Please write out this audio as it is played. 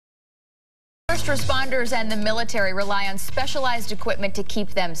First responders and the military rely on specialized equipment to keep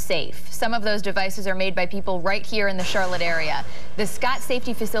them safe. Some of those devices are made by people right here in the Charlotte area. The Scott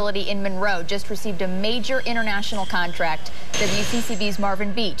Safety Facility in Monroe just received a major international contract. WCCB's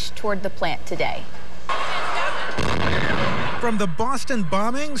Marvin Beach toured the plant today. From the Boston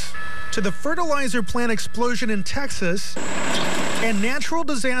bombings to the fertilizer plant explosion in Texas and natural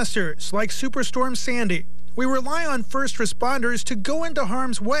disasters like Superstorm Sandy, we rely on first responders to go into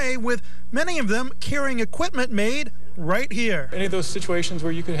harm's way, with many of them carrying equipment made right here. Any of those situations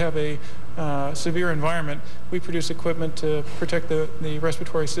where you could have a severe environment, we produce equipment to protect the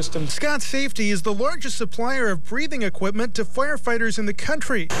respiratory system. Scott Safety is the largest supplier of breathing equipment to firefighters in the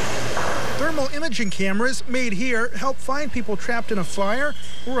country. Thermal imaging cameras made here help find people trapped in a fire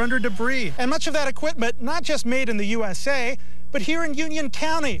or under debris. And much of that equipment not just made in the USA, but here in Union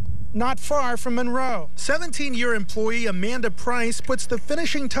County, not far from Monroe. 17-year employee Amanda Price puts the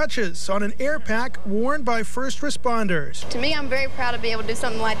finishing touches on an air pack worn by first responders. To me, I'm very proud to be able to do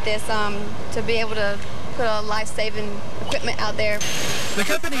something like this, to be able to put a life-saving equipment out there. The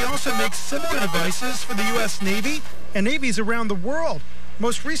company also makes similar devices for the U.S. Navy and navies around the world.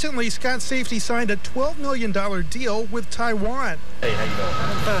 Most recently, Scott Safety signed a $12 million deal with Taiwan. Hey, how you doing?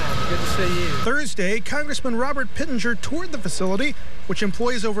 I'm fine. Good to see you. Thursday, Congressman Robert Pittenger toured the facility, which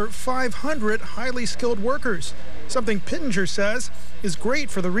employs over 500 highly skilled workers, something Pittenger says is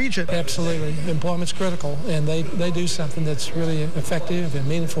great for the region. Absolutely. Employment's critical, and they do something that's really effective and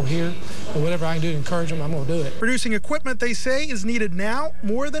meaningful here. And whatever I can do to encourage them, I'm going to do it. Producing equipment, they say, is needed now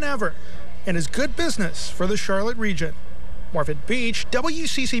more than ever and is good business for the Charlotte region. Marvin Beach,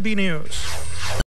 WCCB News.